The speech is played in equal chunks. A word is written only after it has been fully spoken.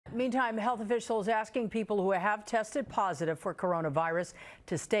Meantime, health officials asking people who have tested positive for coronavirus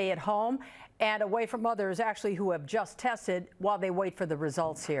to stay at home and away from others actually who have just tested while they wait for the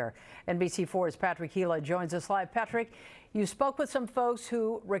results here. NBC4's Patrick Gila joins us live. Patrick, you spoke with some folks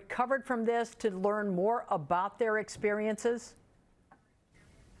who recovered from this to learn more about their experiences.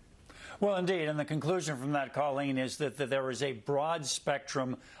 Well, indeed, and the conclusion from that, Colleen, is that there is a broad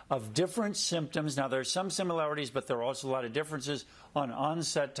spectrum of different symptoms. Now, there are some similarities, but there are also a lot of differences on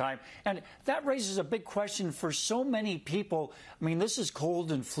onset time. And that raises a big question for so many people. I mean, this is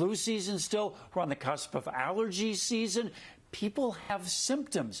cold and flu season still. We're on the cusp of allergy season. People have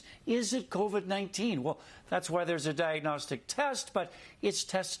symptoms. Is it COVID-19? Well, that's why there's a diagnostic test, but it's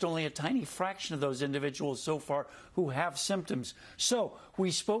tested only a tiny fraction of those individuals so far who have symptoms. So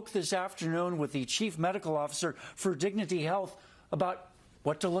we spoke this afternoon with the Chief Medical Officer for Dignity Health about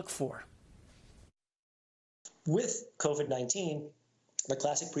what to look for. With COVID-19, the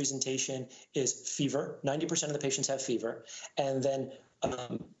classic presentation is fever. 90% of the patients have fever, and then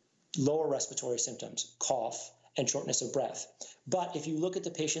lower respiratory symptoms, cough, and shortness of breath. But if you look at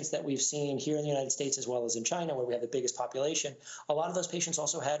the patients that we've seen here in the United States as well as in China, where we have the biggest population, a lot of those patients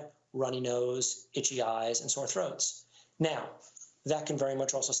also had runny nose, itchy eyes, and sore throats. Now, that can very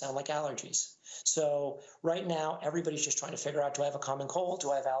much also sound like allergies. So right now, everybody's just trying to figure out, do I have a common cold?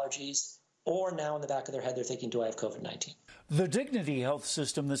 Do I have allergies? Or now in the back of their head, they're thinking, do I have COVID-19? The Dignity Health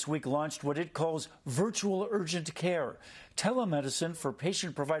system this week launched what it calls virtual urgent care, telemedicine for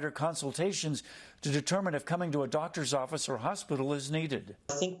patient-provider consultations to determine if coming to a doctor's office or hospital is needed.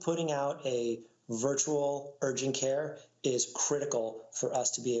 I think putting out a virtual urgent care is critical for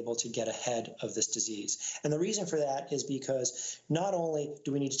us to be able to get ahead of this disease. And the reason for that is because not only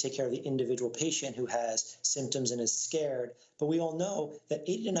do we need to take care of the individual patient who has symptoms and is scared, but we all know that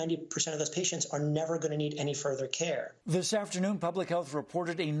 80 to 90% of those patients are never going to need any further care. This afternoon, Public Health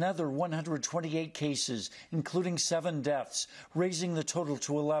reported another 128 cases, including 7 deaths, raising the total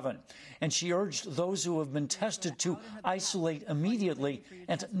to 11. And she urged those who have been tested to isolate immediately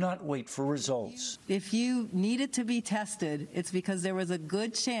and not wait for results. If you needed to be tested, it's because there was a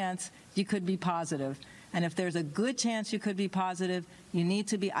good chance you could be positive. And if there's a good chance you could be positive, you need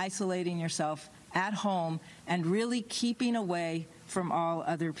to be isolating yourself at home and really keeping away from all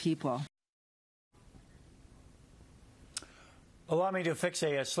other people. Allow me to fix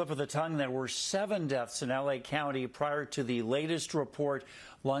a slip of the tongue. There were 7 deaths in L.A. County prior to the latest report.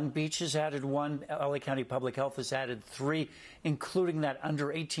 Long Beach has added 1. L.A. County Public Health has added 3, including that under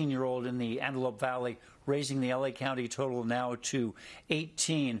 18-year-old in the Antelope Valley, raising the L.A. County total now to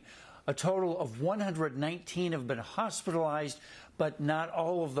 18. A total of 119 have been hospitalized, but not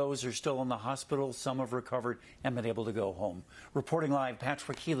all of those are still in the hospital. Some have recovered and been able to go home. Reporting live,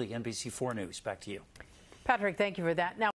 Patrick Gila, NBC4 News. Back to you. Patrick, thank you for that. Now,